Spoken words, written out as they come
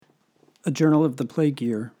A Journal of the Plague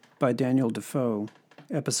Year by Daniel Defoe,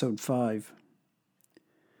 Episode 5.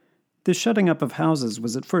 This shutting up of houses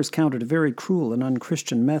was at first counted a very cruel and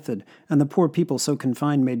unchristian method, and the poor people so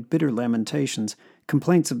confined made bitter lamentations.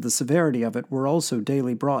 Complaints of the severity of it were also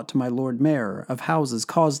daily brought to my Lord Mayor, of houses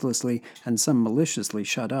causelessly and some maliciously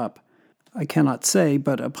shut up. I cannot say,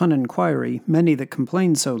 but upon inquiry, many that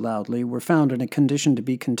complained so loudly were found in a condition to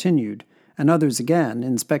be continued, and others again,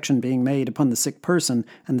 inspection being made upon the sick person,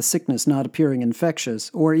 and the sickness not appearing infectious,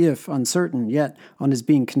 or if uncertain, yet on his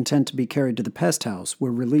being content to be carried to the pest house,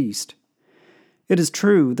 were released. It is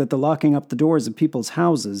true that the locking up the doors of people's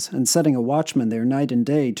houses, and setting a watchman there night and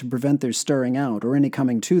day to prevent their stirring out or any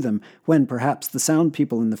coming to them, when perhaps the sound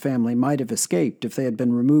people in the family might have escaped if they had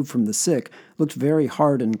been removed from the sick, looked very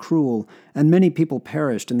hard and cruel, and many people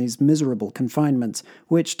perished in these miserable confinements,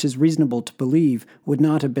 which, 'tis reasonable to believe, would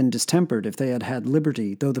not have been distempered if they had had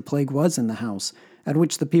liberty, though the plague was in the house, at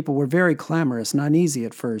which the people were very clamorous and uneasy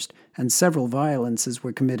at first, and several violences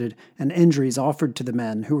were committed, and injuries offered to the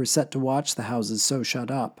men who were set to watch the houses so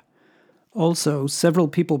shut up. Also, several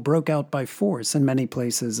people broke out by force in many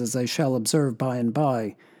places, as I shall observe by and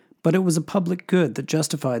by. But it was a public good that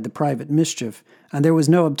justified the private mischief, and there was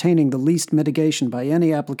no obtaining the least mitigation by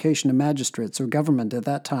any application to magistrates or government at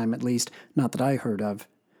that time, at least, not that I heard of.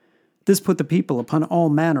 This put the people upon all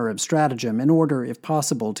manner of stratagem in order, if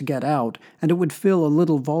possible, to get out, and it would fill a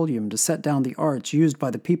little volume to set down the arts used by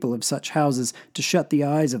the people of such houses to shut the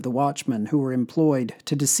eyes of the watchmen who were employed,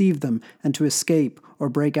 to deceive them, and to escape or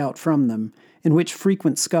break out from them, in which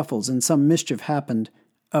frequent scuffles and some mischief happened,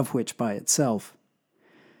 of which by itself.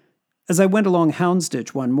 As I went along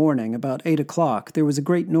Houndsditch one morning, about 8 o'clock, there was a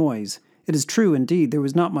great noise. It is true, indeed, there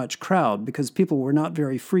was not much crowd, because people were not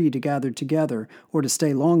very free to gather together, or to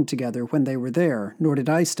stay long together when they were there, nor did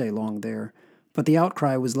I stay long there. But the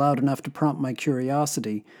outcry was loud enough to prompt my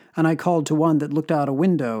curiosity, and I called to one that looked out a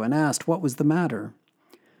window and asked what was the matter.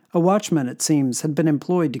 A watchman, it seems, had been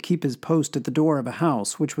employed to keep his post at the door of a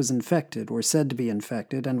house which was infected, or said to be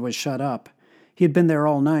infected, and was shut up. He had been there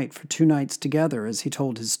all night for 2 nights together, as he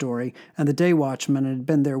told his story, and the day watchman had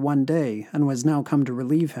been there one day, and was now come to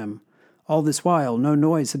relieve him. All this while, no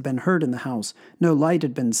noise had been heard in the house, no light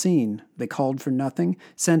had been seen. They called for nothing,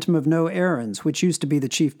 sent him of no errands, which used to be the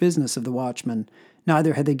chief business of the watchman.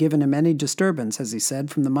 Neither had they given him any disturbance, as he said,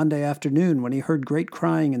 from the Monday afternoon, when he heard great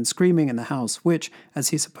crying and screaming in the house, which, as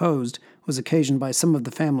he supposed, was occasioned by some of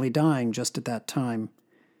the family dying just at that time.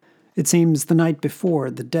 It seems the night before,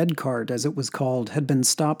 the dead cart, as it was called, had been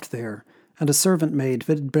stopped there, and a servant maid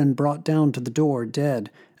had been brought down to the door dead,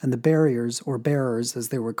 and the barriers, or bearers, as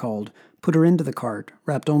they were called, put her into the cart,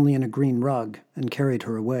 wrapped only in a green rug, and carried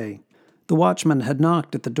her away. The watchman had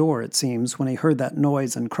knocked at the door, it seems, when he heard that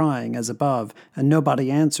noise and crying, as above, and nobody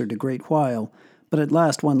answered a great while. But at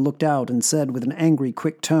last one looked out and said with an angry,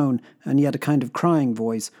 quick tone, and yet a kind of crying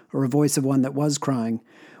voice, or a voice of one that was crying,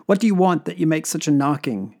 "What do you want that you make such a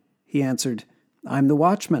knocking?" He answered, "I am the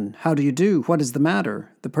watchman. How do you do? What is the matter?"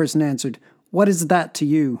 The person answered, "What is that to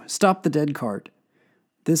you? Stop the dead cart."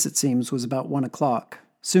 This, it seems, was about 1 o'clock.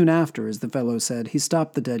 Soon after, as the fellow said, he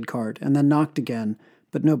stopped the dead cart, and then knocked again,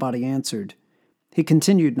 but nobody answered. He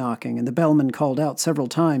continued knocking, and the bellman called out several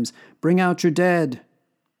times, "Bring out your dead!"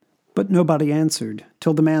 But nobody answered,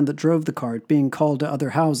 till the man that drove the cart, being called to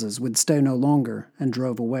other houses, would stay no longer, and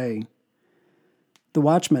drove away. The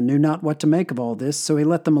watchman knew not what to make of all this, so he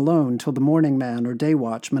let them alone till the morning man, or day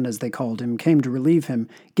watchman, as they called him, came to relieve him,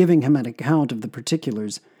 giving him an account of the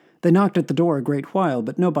particulars. They knocked at the door a great while,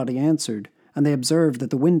 but nobody answered, and they observed that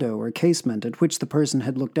the window or casement at which the person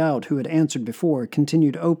had looked out who had answered before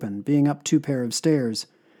continued open, being up 2 pair of stairs.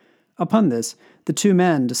 Upon this, the 2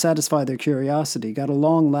 men, to satisfy their curiosity, got a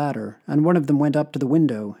long ladder, and one of them went up to the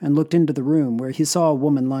window, and looked into the room, where he saw a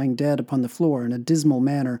woman lying dead upon the floor in a dismal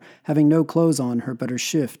manner, having no clothes on her but her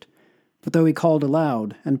shift. But though he called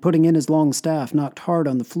aloud, and putting in his long staff knocked hard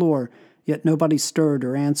on the floor, yet nobody stirred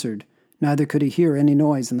or answered, neither could he hear any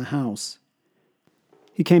noise in the house.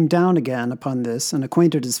 He came down again upon this, and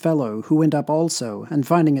acquainted his fellow, who went up also, and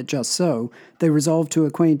finding it just so, they resolved to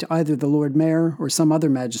acquaint either the Lord Mayor or some other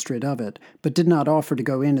magistrate of it, but did not offer to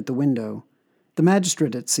go in at the window. The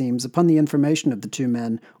magistrate, it seems, upon the information of the 2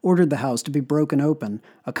 men, ordered the house to be broken open,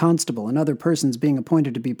 a constable and other persons being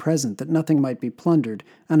appointed to be present, that nothing might be plundered,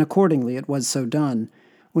 and accordingly it was so done.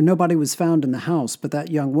 When nobody was found in the house but that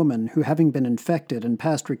young woman, who having been infected and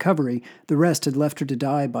past recovery, the rest had left her to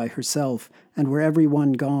die by herself, and were every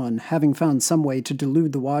one gone, having found some way to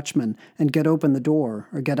delude the watchman, and get open the door,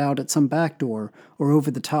 or get out at some back door, or over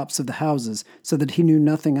the tops of the houses, so that he knew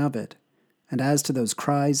nothing of it. and as to those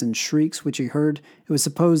cries and shrieks which he heard, it was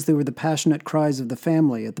supposed they were the passionate cries of the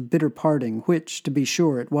family at the bitter parting which, to be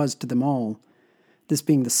sure, it was to them all, this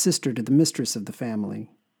being the sister to the mistress of the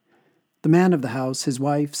family. The man of the house, his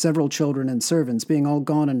wife, several children, and servants being all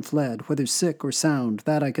gone and fled, whether sick or sound,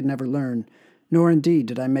 that I could never learn, nor indeed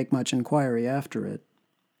did I make much inquiry after it.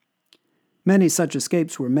 Many such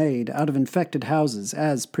escapes were made out of infected houses,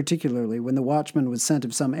 as, particularly, when the watchman was sent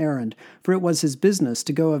of some errand, for it was his business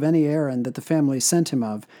to go of any errand that the family sent him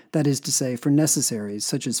of, that is to say, for necessaries,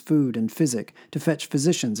 such as food and physic, to fetch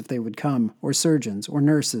physicians if they would come, or surgeons, or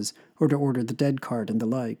nurses, or to order the dead cart and the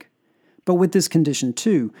like. But with this condition,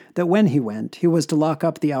 too, that when he went, he was to lock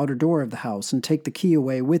up the outer door of the house and take the key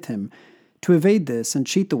away with him. To evade this and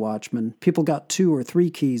cheat the watchman, people got 2 or 3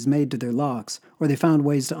 keys made to their locks, or they found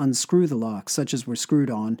ways to unscrew the locks, such as were screwed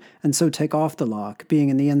on, and so take off the lock, being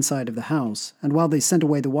in the inside of the house, and while they sent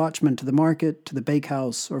away the watchman to the market, to the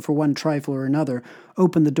bakehouse, or for one trifle or another,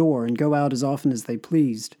 open the door and go out as often as they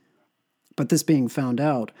pleased. But this being found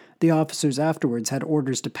out, the officers afterwards had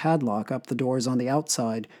orders to padlock up the doors on the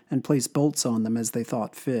outside and place bolts on them as they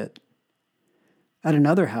thought fit. At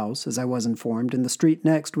another house, as I was informed, in the street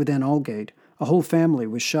next within Aldgate, a whole family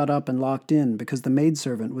was shut up and locked in because the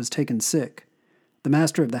maidservant was taken sick. The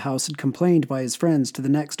master of the house had complained by his friends to the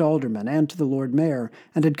next alderman and to the Lord Mayor,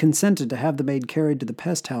 and had consented to have the maid carried to the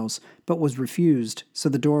pest house, but was refused, so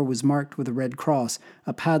the door was marked with a red cross,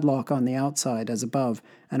 a padlock on the outside as above,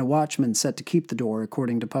 and a watchman set to keep the door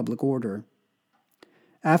according to public order.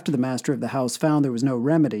 After the master of the house found there was no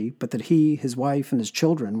remedy, but that he, his wife, and his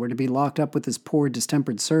children were to be locked up with this poor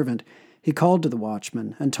distempered servant, he called to the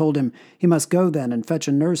watchman, and told him he must go then and fetch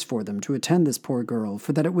a nurse for them to attend this poor girl,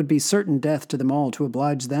 for that it would be certain death to them all to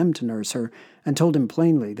oblige them to nurse her, and told him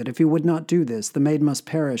plainly that if he would not do this, the maid must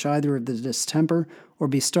perish either of the distemper or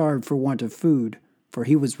be starved for want of food, for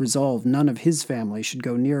he was resolved none of his family should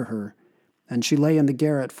go near her. And she lay in the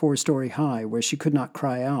garret 4-story high, where she could not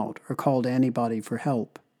cry out or call to anybody for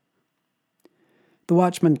help. The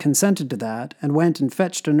watchman consented to that, and went and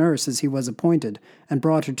fetched a nurse as he was appointed, and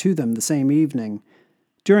brought her to them the same evening.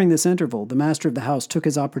 During this interval, the master of the house took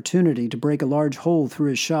his opportunity to break a large hole through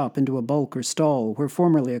his shop into a bulk or stall, where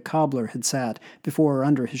formerly a cobbler had sat before or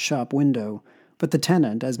under his shop window. But the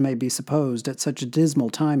tenant, as may be supposed, at such a dismal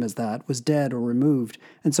time as that, was dead or removed,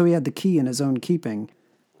 and so he had the key in his own keeping.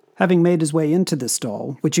 Having made his way into this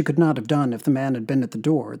stall, which he could not have done if the man had been at the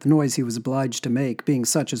door, the noise he was obliged to make being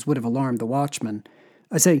such as would have alarmed the watchman,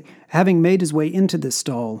 having made his way into this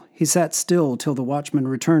stall, he sat still till the watchman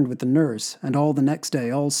returned with the nurse, and all the next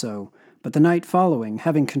day also. But the night following,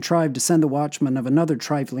 having contrived to send the watchman of another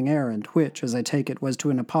trifling errand, which, as I take it, was to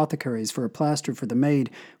an apothecary's for a plaster for the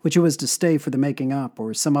maid, which he was to stay for the making up,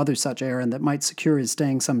 or some other such errand that might secure his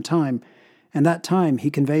staying some time, and that time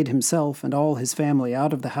he conveyed himself and all his family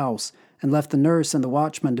out of the house, and left the nurse and the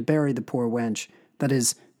watchman to bury the poor wench, that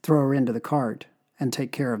is, throw her into the cart, and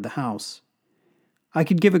take care of the house. I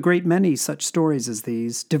could give a great many such stories as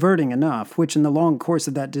these, diverting enough, which in the long course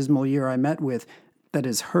of that dismal year I met with, that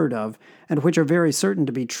is, heard of, and which are very certain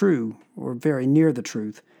to be true, or very near the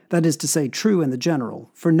truth, that is to say, true in the general,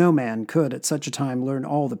 for no man could at such a time learn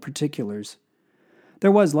all the particulars.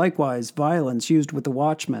 There was likewise violence used with the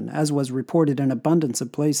watchman, as was reported in abundance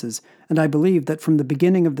of places, and I believe that from the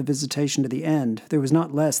beginning of the visitation to the end, there was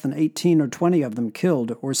not less than 18 or 20 of them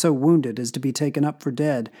killed, or so wounded as to be taken up for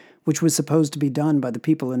dead, which was supposed to be done by the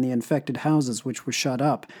people in the infected houses which were shut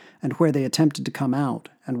up, and where they attempted to come out,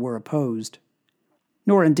 and were opposed.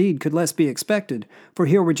 Nor indeed could less be expected, for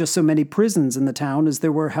here were just so many prisons in the town as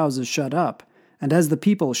there were houses shut up, and as the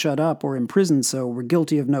people shut up or imprisoned so were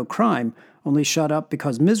guilty of no crime, only shut up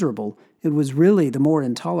because miserable, it was really the more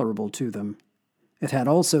intolerable to them. It had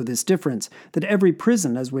also this difference, that every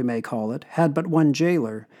prison, as we may call it, had but one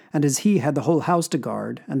jailer, and as he had the whole house to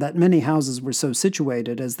guard, and that many houses were so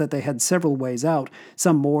situated as that they had several ways out,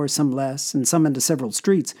 some more, some less, and some into several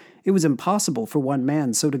streets, it was impossible for one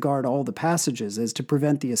man so to guard all the passages as to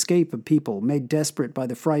prevent the escape of people made desperate by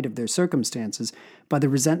the fright of their circumstances, by the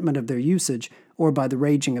resentment of their usage, or by the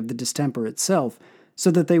raging of the distemper itself,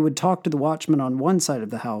 so that they would talk to the watchman on one side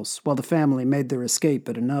of the house, while the family made their escape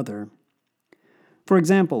at another. For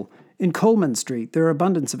example, in Coleman Street there are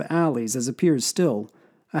abundance of alleys, as appears still.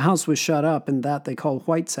 A house was shut up in that they call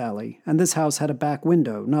White's Alley, and this house had a back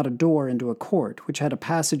window, not a door, into a court, which had a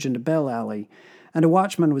passage into Bell Alley, and a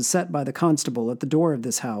watchman was set by the constable at the door of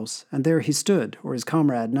this house, and there he stood, or his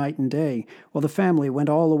comrade, night and day, while the family went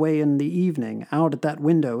all away in the evening, out at that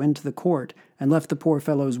window into the court, and left the poor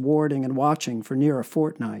fellows warding and watching for near a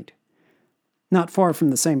fortnight. Not far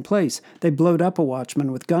from the same place, they blowed up a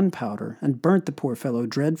watchman with gunpowder and burnt the poor fellow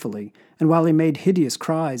dreadfully, and while he made hideous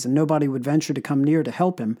cries and nobody would venture to come near to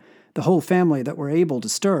help him, the whole family that were able to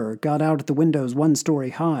stir got out at the windows 1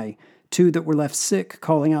 story high, 2 that were left sick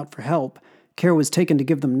calling out for help. Care was taken to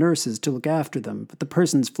give them nurses to look after them, but the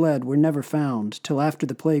persons fled were never found. Till after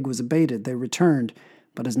the plague was abated they returned,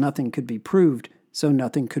 but as nothing could be proved, so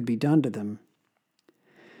nothing could be done to them.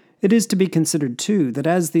 It is to be considered, too, that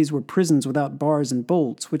as these were prisons without bars and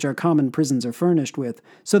bolts, which our common prisons are furnished with,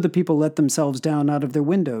 so the people let themselves down out of their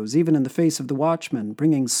windows, even in the face of the watchman,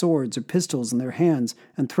 bringing swords or pistols in their hands,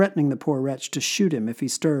 and threatening the poor wretch to shoot him if he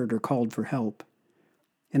stirred or called for help.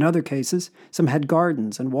 In other cases, some had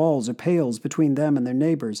gardens and walls or pales between them and their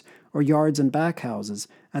neighbors, or yards and back houses,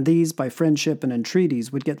 and these, by friendship and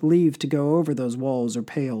entreaties, would get leave to go over those walls or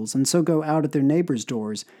pales, and so go out at their neighbors'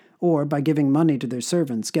 doors, or, by giving money to their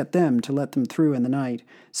servants, get them to let them through in the night,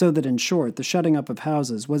 so that, in short, the shutting up of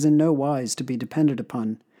houses was in no wise to be depended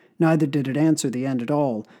upon. Neither did it answer the end at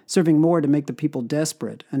all, serving more to make the people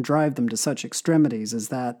desperate, and drive them to such extremities as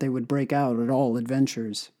that they would break out at all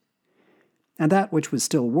adventures. And that which was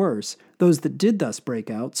still worse, those that did thus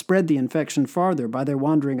break out spread the infection farther by their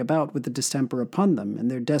wandering about with the distemper upon them in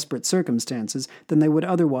their desperate circumstances than they would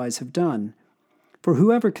otherwise have done. For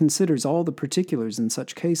whoever considers all the particulars in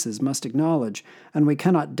such cases must acknowledge, and we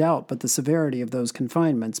cannot doubt but the severity of those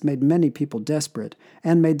confinements made many people desperate,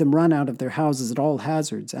 and made them run out of their houses at all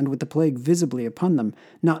hazards, and with the plague visibly upon them,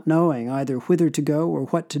 not knowing either whither to go or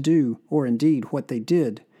what to do, or indeed what they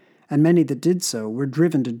did. And many that did so were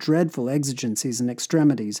driven to dreadful exigencies and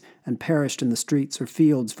extremities, and perished in the streets or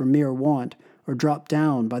fields for mere want, or dropped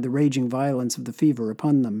down by the raging violence of the fever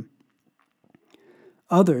upon them.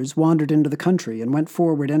 Others wandered into the country and went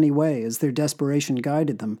forward any way as their desperation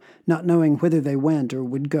guided them, not knowing whither they went or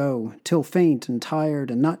would go, till faint and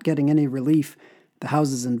tired and not getting any relief, the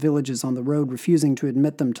houses and villages on the road refusing to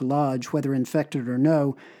admit them to lodge, whether infected or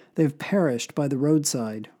no, they have perished by the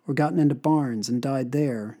roadside, or gotten into barns and died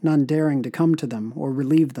there, none daring to come to them or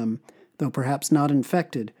relieve them, though perhaps not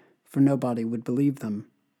infected, for nobody would believe them.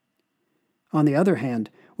 On the other hand,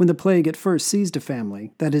 when the plague at first seized a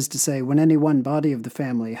family, that is to say, when any one body of the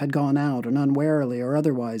family had gone out and unwarily or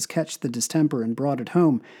otherwise catched the distemper and brought it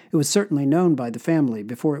home, it was certainly known by the family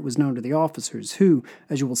before it was known to the officers, who,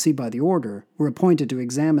 as you will see by the order, were appointed to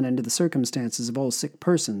examine into the circumstances of all sick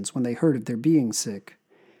persons when they heard of their being sick.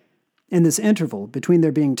 In this interval, between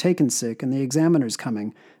their being taken sick and the examiner's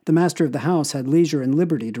coming, the master of the house had leisure and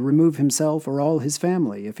liberty to remove himself or all his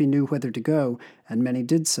family, if he knew whither to go, and many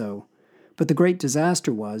did so. But the great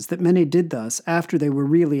disaster was that many did thus after they were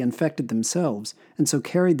really infected themselves, and so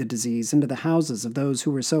carried the disease into the houses of those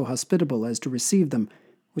who were so hospitable as to receive them,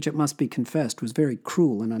 which it must be confessed was very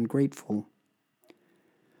cruel and ungrateful.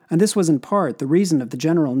 And this was in part the reason of the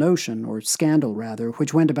general notion, or scandal rather,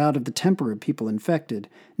 which went about of the temper of people infected,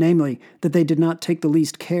 namely, that they did not take the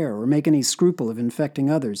least care or make any scruple of infecting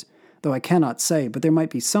others, though I cannot say but there might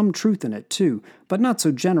be some truth in it too, but not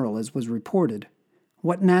so general as was reported.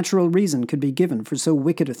 What natural reason could be given for so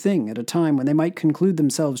wicked a thing at a time when they might conclude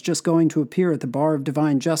themselves just going to appear at the bar of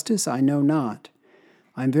divine justice, I know not.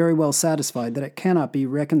 I am very well satisfied that it cannot be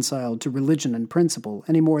reconciled to religion and principle,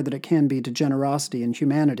 any more than it can be to generosity and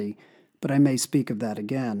humanity, but I may speak of that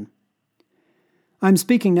again. I am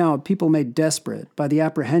speaking now of people made desperate by the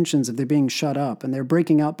apprehensions of their being shut up, and their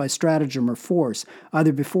breaking out by stratagem or force,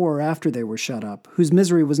 either before or after they were shut up, whose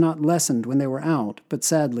misery was not lessened when they were out, but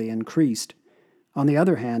sadly increased. On the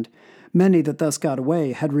other hand, many that thus got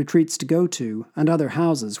away had retreats to go to, and other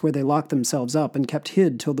houses where they locked themselves up and kept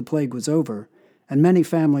hid till the plague was over, and many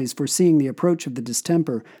families, foreseeing the approach of the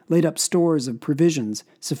distemper, laid up stores of provisions,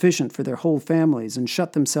 sufficient for their whole families, and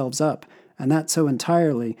shut themselves up, and that so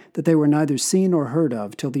entirely that they were neither seen or heard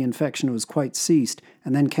of till the infection was quite ceased,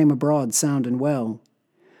 and then came abroad sound and well.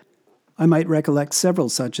 I might recollect several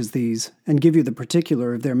such as these, and give you the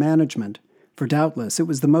particular of their management, for doubtless it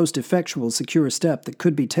was the most effectual secure step that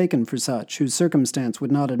could be taken for such whose circumstance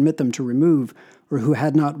would not admit them to remove, or who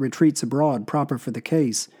had not retreats abroad proper for the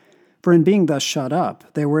case. For in being thus shut up,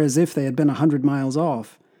 they were as if they had been 100 miles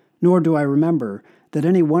off, nor do I remember that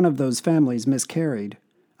any one of those families miscarried.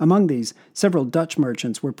 Among these, several Dutch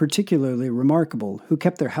merchants were particularly remarkable, who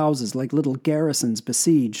kept their houses like little garrisons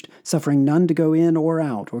besieged, suffering none to go in or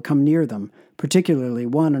out or come near them, particularly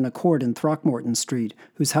one in a court in Throckmorton Street,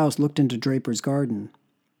 whose house looked into Draper's Garden.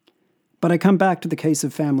 But I come back to the case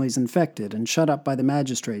of families infected and shut up by the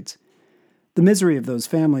magistrates. The misery of those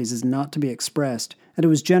families is not to be expressed, and it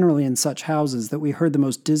was generally in such houses that we heard the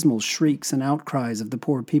most dismal shrieks and outcries of the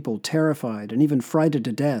poor people, terrified and even frighted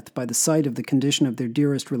to death by the sight of the condition of their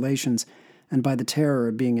dearest relations, and by the terror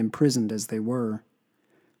of being imprisoned as they were.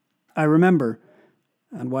 I remember,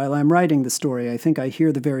 and while I am writing the story, I think I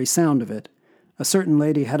hear the very sound of it. A certain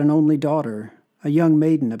lady had an only daughter, a young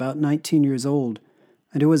maiden about 19 years old,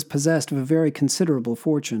 and who was possessed of a very considerable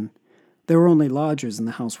fortune. There were only lodgers in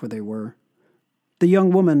the house where they were. The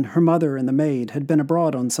young woman, her mother, and the maid had been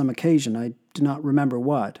abroad on some occasion, I do not remember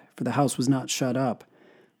what, for the house was not shut up.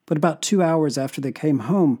 But about 2 hours after they came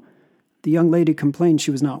home, the young lady complained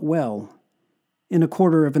she was not well. In a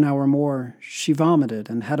quarter of an hour more, she vomited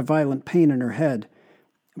and had a violent pain in her head.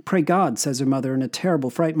 "Pray God," says her mother, in a terrible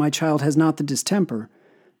fright, "my child has not the distemper."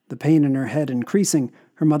 The pain in her head increasing,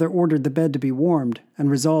 her mother ordered the bed to be warmed,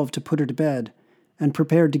 and resolved to put her to bed, and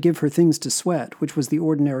prepared to give her things to sweat, which was the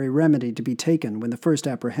ordinary remedy to be taken when the first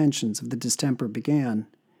apprehensions of the distemper began.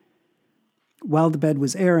 While the bed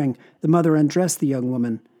was airing, the mother undressed the young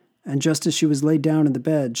woman, and just as she was laid down in the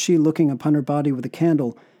bed, she, looking upon her body with a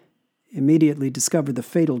candle, immediately discovered the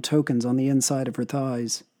fatal tokens on the inside of her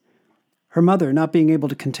thighs. Her mother, not being able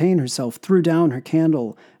to contain herself, threw down her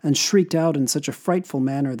candle and shrieked out in such a frightful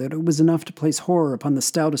manner that it was enough to place horror upon the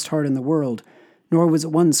stoutest heart in the world. Nor was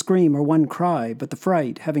it one scream or one cry, but the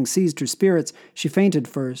fright, having seized her spirits, she fainted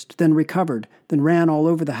first, then recovered, then ran all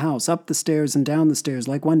over the house, up the stairs and down the stairs,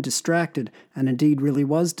 like one distracted, and indeed really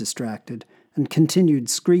was distracted, and continued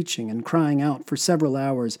screeching and crying out for several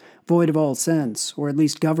hours, void of all sense, or at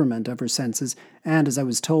least government of her senses, and, as I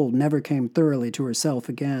was told, never came thoroughly to herself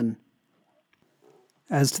again.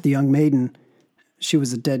 As to the young maiden, she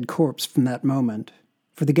was a dead corpse from that moment,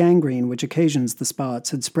 for the gangrene which occasions the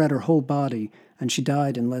spots had spread her whole body, and she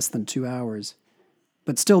died in less than 2 hours.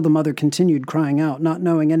 But still the mother continued crying out, not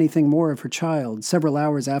knowing anything more of her child, several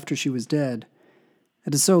hours after she was dead.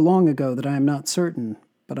 It is so long ago that I am not certain,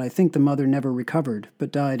 but I think the mother never recovered,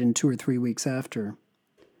 but died in 2 or 3 weeks after.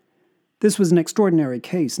 This was an extraordinary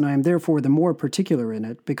case, and I am therefore the more particular in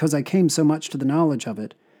it, because I came so much to the knowledge of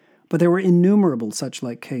it. But there were innumerable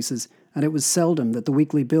such-like cases, and it was seldom that the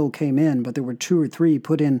weekly bill came in, but there were 2 or 3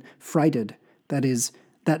 put in frighted, that is,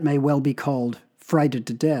 that may well be called frighted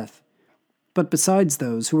to death. But besides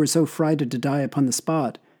those who were so frighted to die upon the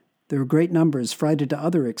spot, there were great numbers frighted to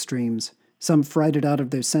other extremes, some frighted out of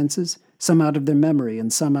their senses, some out of their memory,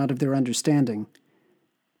 and some out of their understanding.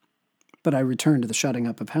 But I return to the shutting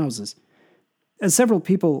up of houses. As several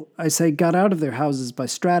people, I say, got out of their houses by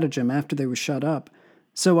stratagem after they were shut up,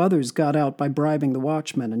 so others got out by bribing the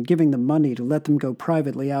watchmen and giving them money to let them go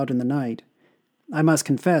privately out in the night. I must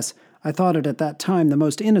confess, I thought it at that time the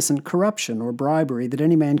most innocent corruption or bribery that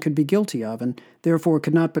any man could be guilty of, and therefore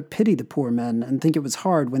could not but pity the poor men, and think it was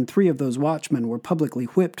hard when 3 of those watchmen were publicly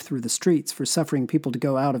whipped through the streets for suffering people to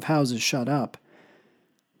go out of houses shut up.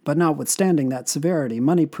 But notwithstanding that severity,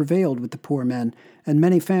 money prevailed with the poor men, and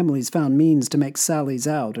many families found means to make sallies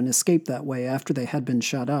out and escape that way after they had been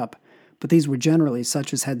shut up. But these were generally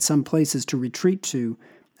such as had some places to retreat to,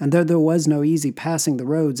 and though there was no easy passing the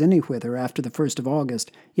roads anywhither after the 1st of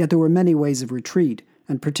August, yet there were many ways of retreat,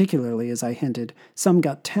 and particularly, as I hinted, some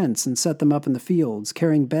got tents and set them up in the fields,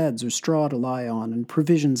 carrying beds or straw to lie on, and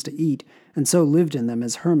provisions to eat, and so lived in them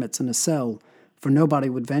as hermits in a cell, for nobody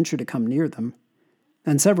would venture to come near them.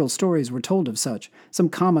 And several stories were told of such, some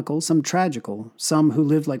comical, some tragical, some who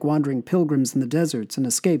lived like wandering pilgrims in the deserts and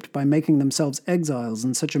escaped by making themselves exiles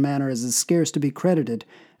in such a manner as is scarce to be credited,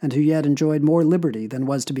 and who yet enjoyed more liberty than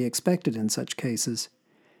was to be expected in such cases.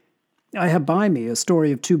 I have by me a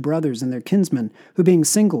story of 2 brothers and their kinsmen, who being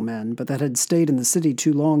single men, but that had stayed in the city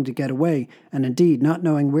too long to get away, and indeed not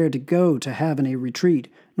knowing where to go to have any retreat,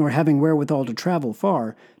 nor having wherewithal to travel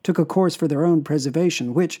far, took a course for their own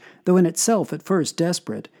preservation, which, though in itself at first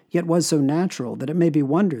desperate, yet was so natural that it may be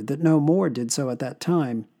wondered that no more did so at that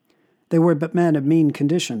time. They were but men of mean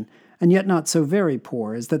condition, and yet not so very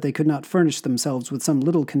poor as that they could not furnish themselves with some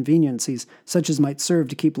little conveniencies, such as might serve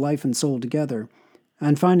to keep life and soul together.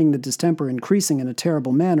 And finding the distemper increasing in a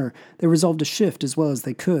terrible manner, they resolved to shift as well as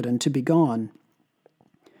they could, and to be gone.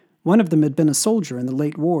 One of them had been a soldier in the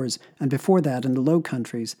late wars, and before that in the Low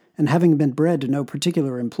Countries, and having been bred to no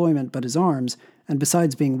particular employment but his arms, and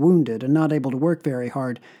besides being wounded and not able to work very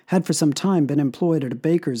hard, had for some time been employed at a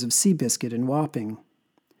baker's of sea biscuit in Wapping.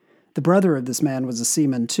 The brother of this man was a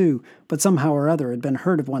seaman too, but somehow or other had been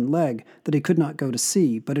hurt of one leg, that he could not go to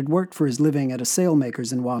sea, but had worked for his living at a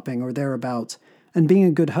sailmaker's in Wapping or thereabouts, and being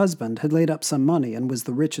a good husband, had laid up some money and was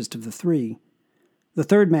the richest of the 3. The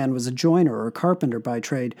third man was a joiner or carpenter by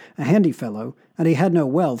trade, a handy fellow, and he had no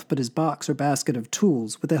wealth but his box or basket of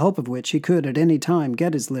tools, with the help of which he could at any time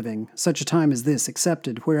get his living, such a time as this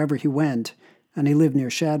excepted, wherever he went, and he lived near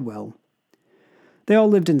Shadwell. They all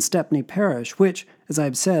lived in Stepney parish, which, as I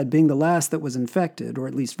have said, being the last that was infected, or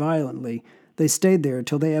at least violently, They stayed there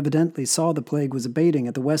till they evidently saw the plague was abating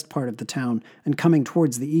at the west part of the town and coming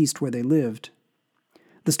towards the east where they lived.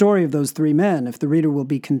 The story of those 3 men, if the reader will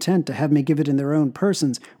be content to have me give it in their own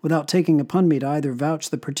persons, without taking upon me to either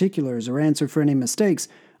vouch the particulars or answer for any mistakes,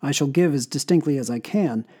 I shall give as distinctly as I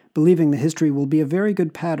can, believing the history will be a very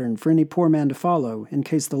good pattern for any poor man to follow in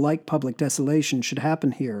case the like public desolation should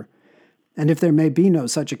happen here. And if there may be no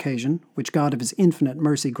such occasion, which God of his infinite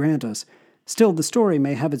mercy grant us, still the story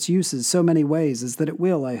may have its uses so many ways as that it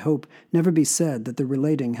will, I hope, never be said that the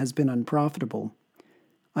relating has been unprofitable.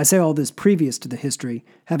 I say all this previous to the history,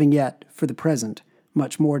 having yet, for the present,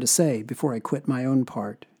 much more to say before I quit my own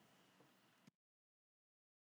part.